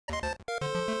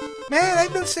Man,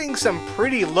 I've been seeing some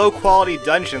pretty low-quality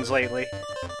dungeons lately.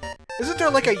 Isn't there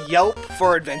like a Yelp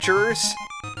for adventurers?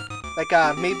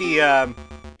 Like, maybe,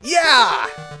 yeah!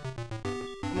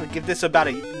 I'm gonna give this about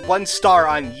a 1 star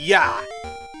on yeah!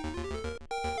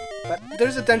 But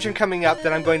there's a dungeon coming up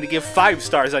that I'm going to give 5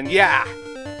 stars on yeah!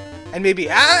 And maybe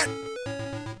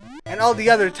and all the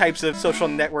other types of social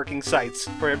networking sites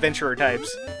for adventurer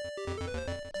types.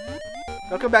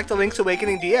 Welcome back to Link's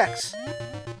Awakening DX.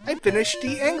 I finished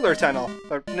the Angler Tunnel.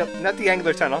 Or, no, not the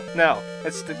Angler Tunnel. No,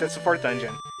 that's the 4th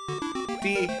dungeon.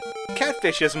 The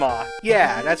Catfish's Maw.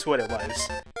 Yeah, that's what it was.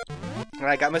 And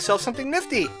I got myself something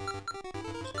nifty.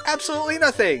 Absolutely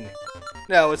nothing.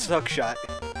 No, it's a hookshot.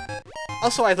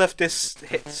 Also, I left this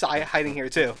hiding here,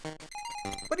 too.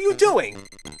 What are you doing?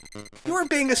 You are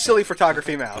being a silly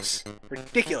photography mouse.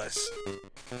 Ridiculous.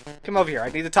 Come over here, I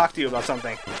need to talk to you about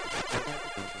something.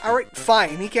 Alright,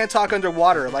 fine, he can't talk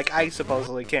underwater like I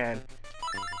supposedly can.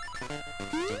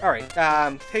 Alright,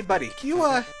 hey buddy, can you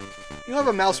have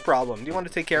a mouse problem. Do you want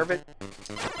to take care of it?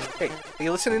 Hey, are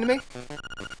you listening to me?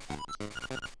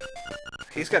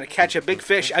 He's gonna catch a big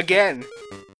fish again!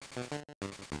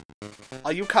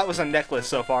 All you caught was a necklace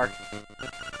so far.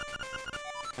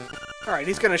 Alright,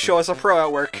 he's gonna show us a pro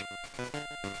at work.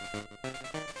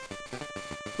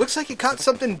 Looks like he caught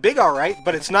something big alright,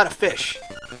 but it's not a fish.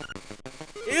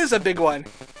 It is a big one.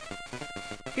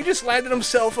 He just landed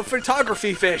himself a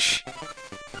photography fish.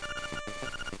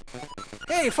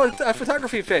 Hey,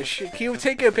 photography fish, can you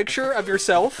take a picture of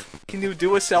yourself? Can you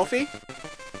do a selfie?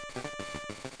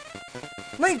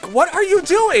 Link, what are you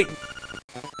doing?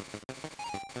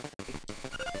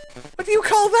 What do you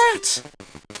call that?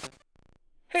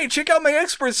 Hey, check out my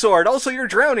expert sword. Also, you're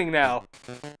drowning now.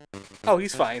 Oh,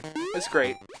 he's fine. That's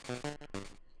great.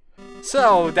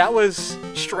 So, that was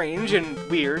strange and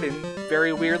weird and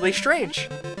very weirdly strange.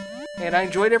 And I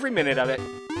enjoyed every minute of it.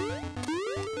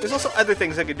 There's also other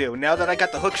things I could do now that I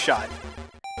got the hook shot.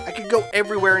 I could go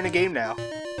everywhere in the game now.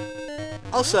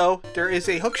 Also, there is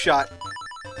a hook shot,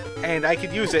 and I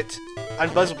could use it on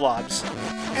Buzzblobs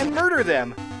and murder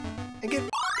them and get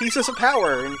pieces of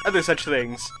power and other such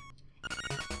things.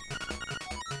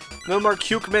 No more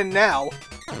Cukemen now.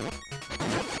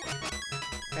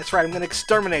 That's right, I'm gonna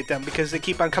exterminate them because they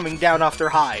keep on coming down off their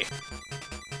high.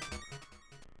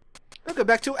 We'll go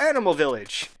back to Animal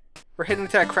Village. We're heading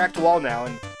to that cracked wall now,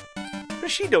 and what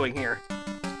is she doing here?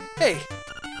 Hey,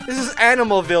 this is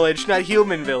Animal Village, not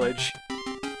Human Village.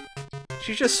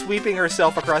 She's just sweeping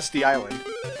herself across the island.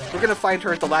 We're gonna find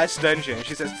her at the last dungeon.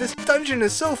 She says, "This dungeon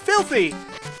is so filthy!"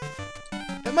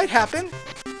 That might happen.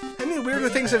 I mean, weirder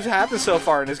things have happened so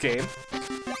far in this game.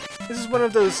 This is one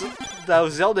of those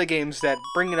Zelda games that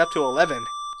bring it up to 11.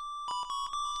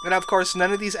 And of course,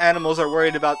 none of these animals are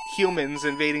worried about humans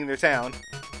invading their town.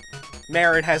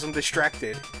 Marin has them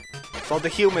distracted, while the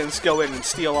humans go in and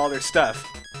steal all their stuff.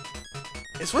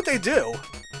 It's what they do.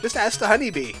 Just ask the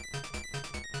honeybee.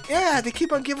 Yeah, they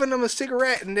keep on giving them a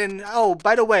cigarette, and then, oh,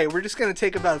 by the way, we're just gonna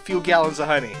take about a few gallons of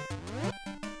honey.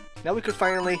 Now we could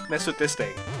finally mess with this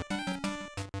thing.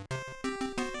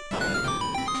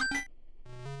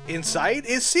 Inside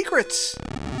is secrets!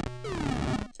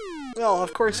 Well,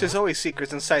 of course there's always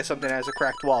secrets inside something that has a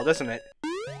cracked wall, doesn't it?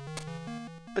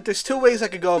 But there's 2 ways I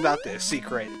could go about this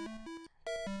secret.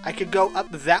 I could go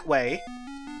up that way,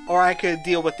 or I could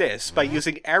deal with this by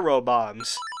using arrow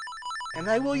bombs. And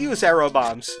I will use arrow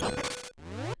bombs.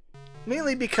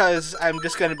 Mainly because I'm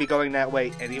just going to be going that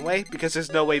way anyway, because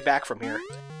there's no way back from here.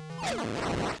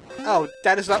 Oh,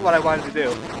 that is not what I wanted to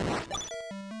do.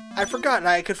 I forgot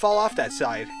I could fall off that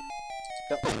side.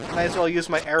 So, might as well use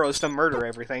my arrows to murder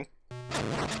everything.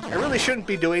 I really shouldn't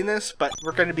be doing this, but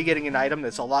we're going to be getting an item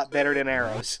that's a lot better than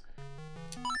arrows.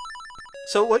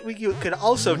 So what you could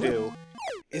also do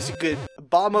is you could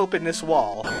bomb open this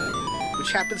wall,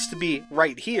 which happens to be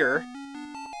right here,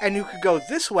 and you could go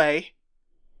this way,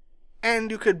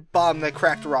 and you could bomb the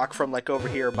cracked rock from like over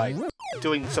here by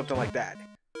doing something like that.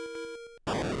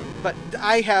 But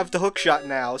I have the hook shot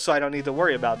now, so I don't need to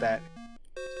worry about that.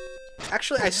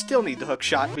 Actually, I still need the hook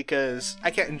shot because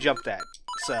I can't jump that,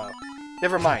 so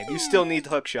never mind, you still need the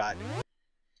hook shot.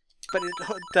 But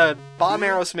the bomb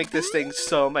arrows make this thing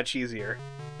so much easier.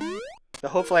 So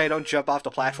hopefully I don't jump off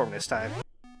the platform this time.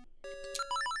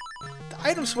 The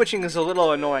item switching is a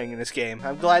little annoying in this game.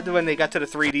 I'm glad that when they got to the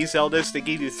 3D Zeldas, they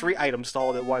gave you 3 items to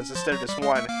hold at once instead of just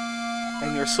 1.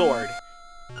 And your sword.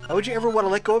 Why would you ever want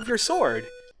to let go of your sword?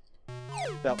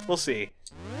 Well, we'll see.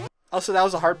 Also, that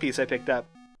was a heart piece I picked up.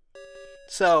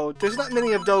 So, there's not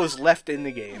many of those left in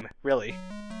the game, really.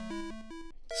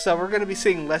 So we're going to be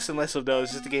seeing less and less of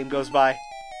those as the game goes by.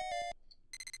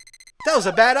 That was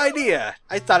a bad idea!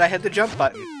 I thought I had the jump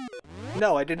button.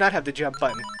 No, I did not have the jump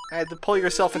button. I had the pull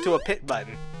yourself into a pit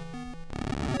button.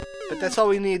 But that's all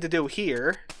we need to do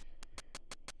here.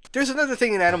 There's another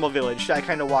thing in Animal Village that I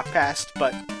kind of walked past,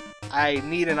 but I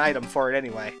need an item for it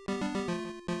anyway.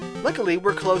 Luckily,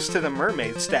 we're close to the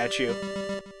mermaid statue.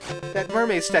 That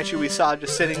mermaid statue we saw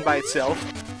just sitting by itself.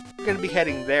 We're gonna be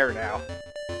heading there now.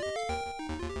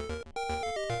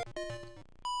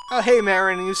 Oh, hey,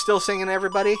 Marin, are you still singing,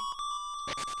 everybody?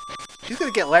 She's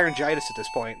gonna get laryngitis at this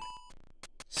point.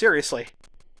 Seriously.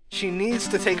 She needs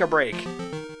to take a break.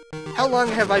 How long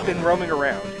have I been roaming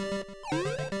around?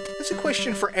 That's a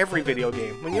question for every video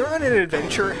game. When you're on an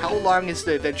adventure, how long is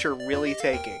the adventure really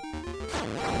taking?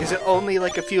 Is it only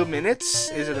like a few minutes?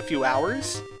 Is it a few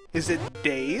hours? Is it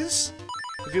days?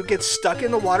 If you get stuck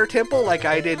in the water temple like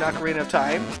I did in Ocarina of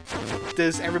Time,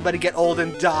 does everybody get old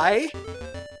and die?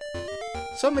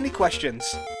 So many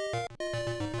questions.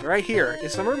 Right here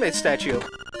is the mermaid statue.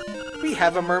 We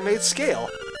have a mermaid scale.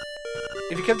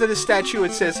 If you come to this statue,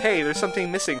 it says, hey, there's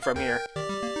something missing from here.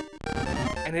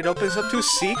 And it opens up to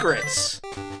secrets.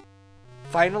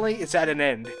 Finally, it's at an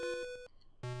end.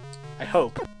 I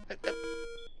hope.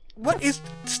 What is...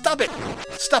 Stop it!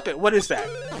 Stop it! What is that?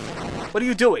 What are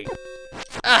you doing?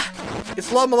 Ah!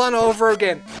 It's La Milano over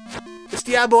again! It's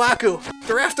Diabo Aku!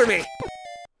 They're after me!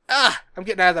 Ah! I'm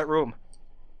getting out of that room.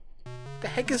 The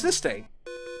heck is this thing?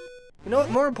 You know what?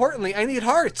 More importantly, I need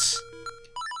hearts!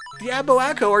 Diabo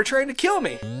Aku are trying to kill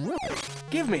me!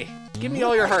 Give me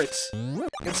all your hearts.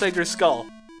 Inside your skull.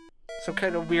 Some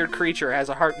kind of weird creature has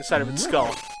a heart inside of its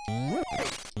skull.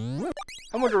 I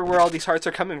wonder where all these hearts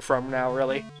are coming from now,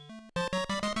 really.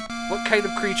 What kind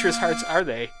of creatures' hearts are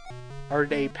they? Are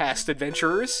they past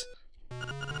adventurers?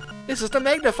 This is the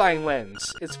magnifying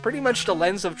lens. It's pretty much the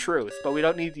lens of truth, but we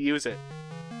don't need to use it.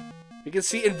 We can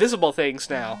see invisible things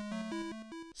now.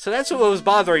 So that's what was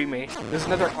bothering me. There's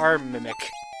another arm mimic.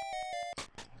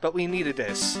 But we needed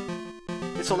this.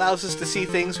 This allows us to see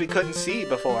things we couldn't see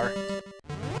before.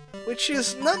 Which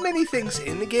is not many things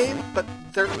in the game, but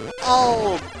they're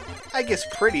all, I guess,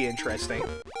 pretty interesting.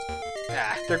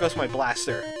 Ah, there goes my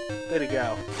blaster. Way to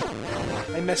go.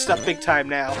 I messed up big time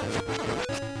now.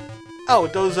 Oh,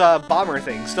 those bomber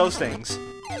things, those things.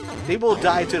 They will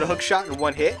die to the hook shot in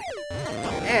one hit,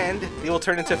 and they will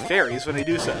turn into fairies when they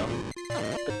do so.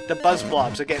 But the buzz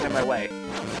blobs are getting in my way.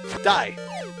 Die.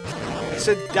 I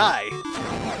said die.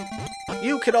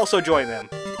 You could also join them.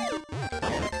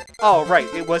 Oh, right,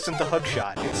 it wasn't the hook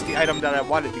shot. It's the item that I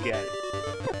wanted to get.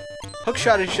 Hook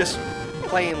shot is just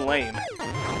plain lame.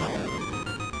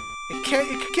 It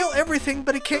can kill everything,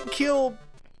 but it can't kill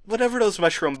whatever those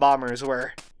mushroom bombers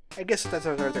were. I guess that's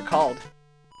what they're called.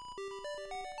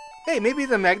 Hey, maybe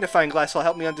the magnifying glass will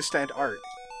help me understand art.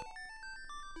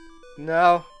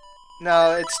 No,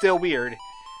 it's still weird.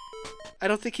 I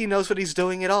don't think he knows what he's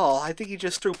doing at all. I think he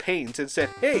just threw paint and said,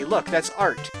 hey, look, that's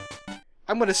art.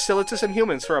 I'm gonna sell it to some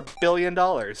humans for $1 billion.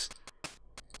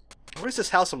 Where's this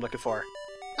house I'm looking for?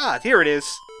 Ah, here it is.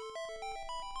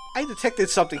 I detected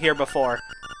something here before.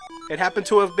 It happened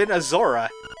to have been a Zora.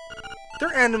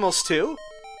 They're animals too.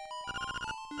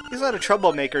 He's not a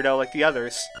troublemaker though, like the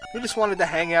others. He just wanted to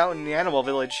hang out in the animal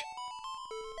village.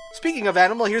 Speaking of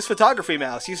animal, here's Photography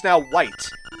Mouse. He's now white.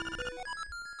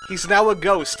 He's now a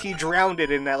ghost. He drowned it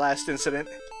in that last incident.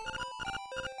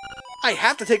 I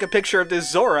have to take a picture of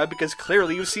this Zora because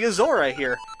clearly you see a Zora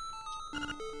here.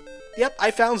 Yep,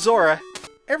 I found Zora.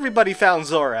 Everybody found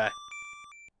Zora.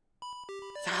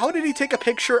 How did he take a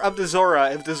picture of the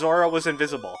Zora if the Zora was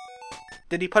invisible?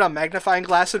 Did he put a magnifying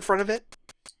glass in front of it?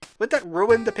 Would that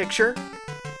ruin the picture?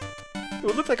 It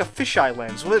would look like a fisheye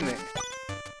lens, wouldn't it?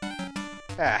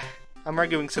 Ah, I'm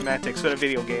arguing semantics with a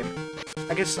video game.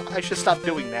 I guess I should stop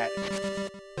doing that.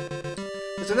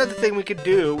 There's another thing we could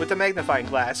do with the magnifying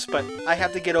glass, but I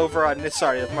have to get over on this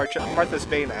side of Martha's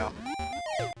Bay now.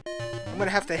 I'm gonna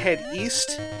have to head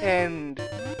east and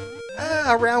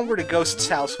around where the ghost's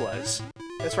house was.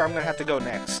 That's where I'm gonna have to go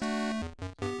next.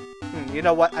 You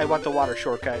know what? I want the water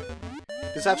shortcut.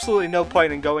 There's absolutely no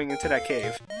point in going into that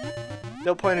cave.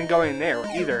 No point in going there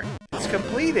either. It's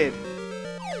completed!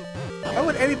 Why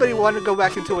would anybody want to go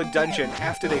back into a dungeon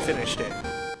after they finished it?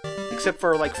 Except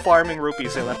for, like, farming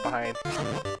rupees they left behind.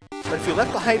 But if you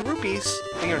left behind rupees,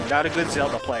 then you're not a good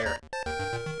Zelda player.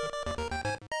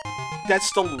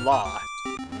 That's the law.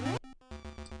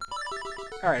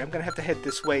 Alright, I'm gonna have to head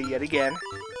this way yet again.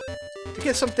 To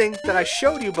get something that I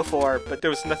showed you before, but there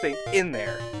was nothing in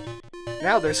there.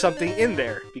 Now there's something in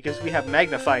there, because we have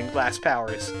magnifying glass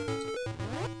powers.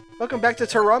 Welcome back to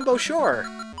Throwable Shore!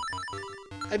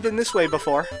 I've been this way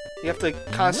before. You have to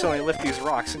constantly lift these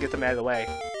rocks and get them out of the way.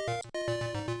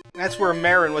 That's where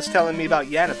Marin was telling me about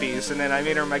Yanapes, and then I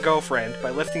made her my girlfriend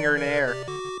by lifting her in the air.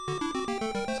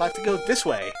 So I have to go this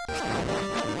way.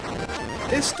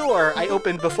 This door I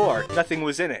opened before. Nothing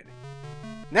was in it.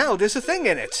 Now there's a thing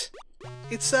in it.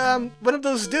 It's, one of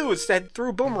those dudes that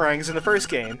threw boomerangs in the first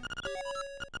game.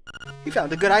 He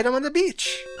found a good item on the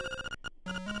beach.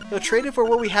 He'll trade it for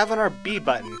what we have on our B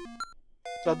button.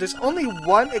 So there's only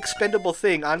one expendable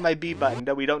thing on my B button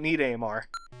that we don't need anymore.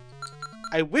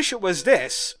 I wish it was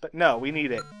this, but no, we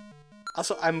need it.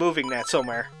 Also, I'm moving that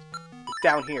somewhere.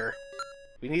 Down here.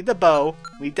 We need the bow.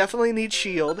 We definitely need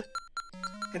shield.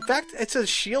 In fact, it says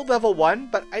shield level 1,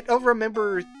 but I don't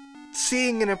remember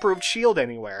seeing an improved shield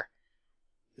anywhere.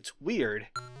 It's weird.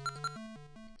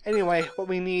 Anyway, what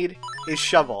we need is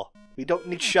shovel. We don't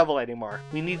need shovel anymore.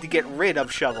 We need to get rid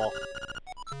of shovel.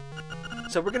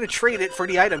 So we're gonna trade it for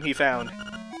the item he found.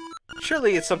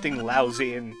 Surely it's something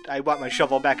lousy, and I want my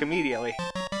shovel back immediately.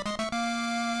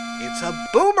 It's a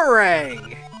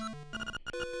boomerang!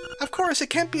 Of course,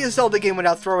 it can't be a Zelda game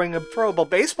without throwing a throwable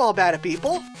baseball bat at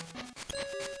people!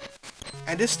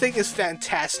 And this thing is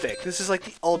fantastic. This is like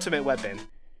the ultimate weapon.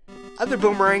 Other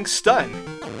boomerangs stun.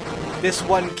 This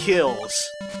one kills.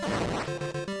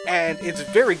 And it's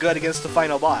very good against the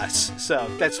final boss, so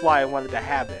that's why I wanted to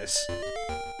have this.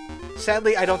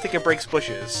 Sadly, I don't think it breaks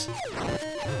bushes.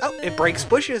 Oh, it breaks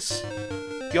bushes!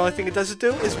 The only thing it doesn't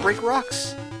do is break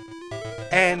rocks.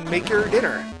 And make your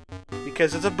dinner.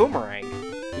 Because it's a boomerang.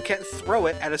 You can't throw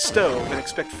it at a stove and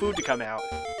expect food to come out.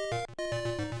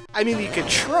 I mean, you could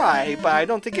try, but I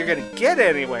don't think you're gonna get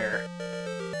anywhere.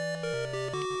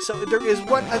 So there is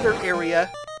one other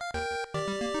area.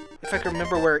 If I can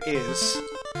remember where it is.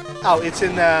 Oh, it's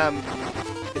in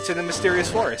the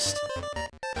Mysterious Forest.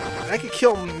 And I could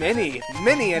kill many,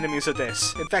 many enemies with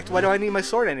this. In fact, why do I need my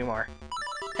sword anymore?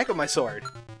 Heck with my sword.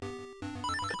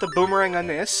 Put the boomerang on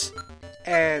this,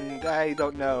 and I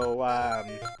don't know,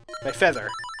 my feather.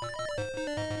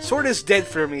 Sword is dead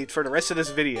for me for the rest of this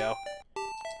video.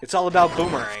 It's all about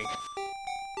boomerang.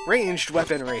 Ranged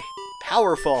weaponry.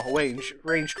 Powerful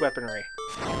ranged weaponry.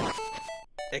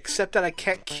 Except that I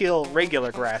can't kill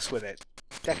regular grass with it.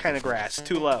 That kind of grass.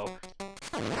 Too low.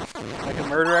 I can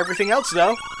murder everything else,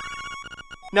 though.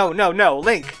 No, no, no.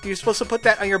 Link, you're supposed to put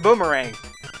that on your boomerang.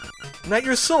 Not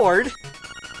your sword.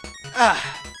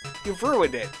 Ah, you've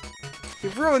ruined it.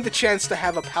 You've ruined the chance to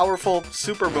have a powerful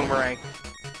super boomerang.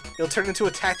 It'll turn into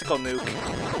a tactical nuke.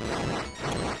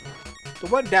 The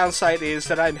one downside is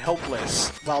that I'm helpless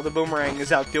while the boomerang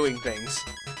is out doing things.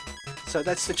 So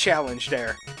that's the challenge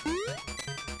there.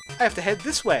 I have to head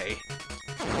this way.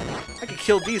 I can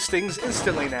kill these things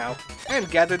instantly now,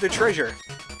 and gather the treasure.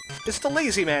 It's the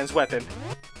lazy man's weapon.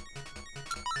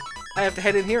 I have to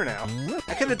head in here now.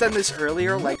 I could have done this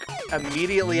earlier, like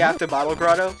immediately after Bottle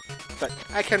Grotto, but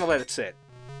I kinda let it sit.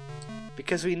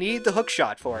 Because we need the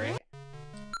hookshot for it.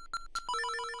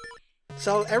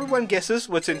 So everyone guesses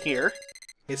what's in here.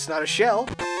 It's not a shell.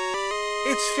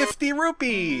 It's 50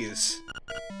 rupees!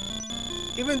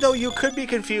 Even though you could be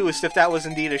confused if that was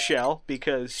indeed a shell,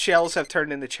 because shells have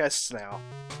turned into chests now.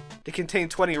 They contain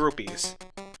 20 rupees.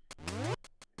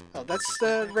 Well, that's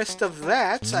the rest of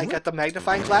that. I got the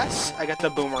magnifying glass. I got the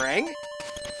boomerang.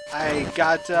 I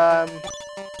got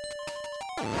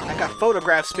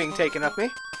photographs being taken of me.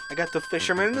 I got the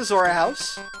fisherman in the Zora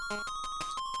house.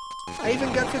 I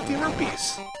even got 50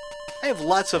 rupees. I have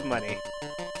lots of money.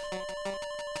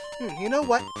 You know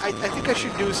what? I think I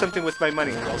should do something with my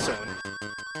money real soon.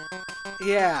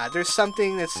 Yeah, there's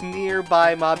something that's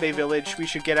nearby Mabe Village we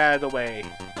should get out of the way.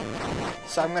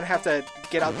 So I'm gonna have to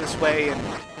get out this way, and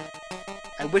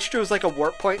I wish there was like a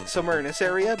warp point somewhere in this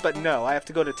area, but no, I have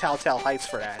to go to Tal Heights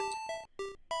for that.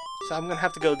 So I'm gonna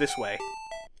have to go this way.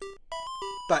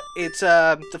 But it's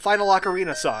the final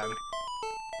Ocarina song.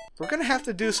 We're gonna have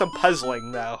to do some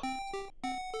puzzling, though.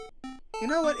 You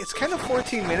know what? It's kind of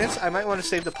 14 minutes. I might want to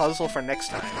save the puzzle for next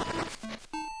time.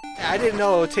 I didn't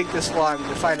know it would take this long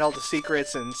to find all the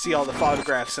secrets and see all the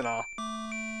photographs and all.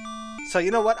 So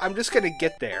you know what? I'm just gonna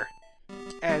get there.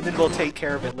 And then we'll take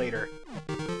care of it later.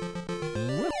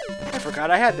 I forgot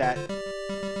I had that.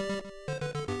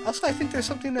 Also, I think there's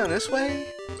something down this way.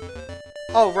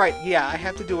 Oh, right. Yeah, I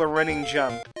have to do a running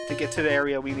jump to get to the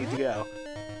area we need to go.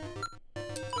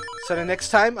 So the next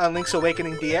time on Link's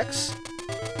Awakening DX,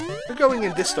 we're going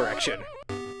in this direction.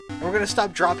 And we're gonna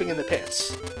stop dropping in the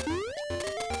pits.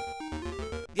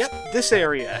 Yep, this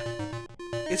area.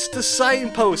 It's the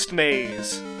signpost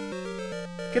maze.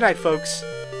 Good night, folks.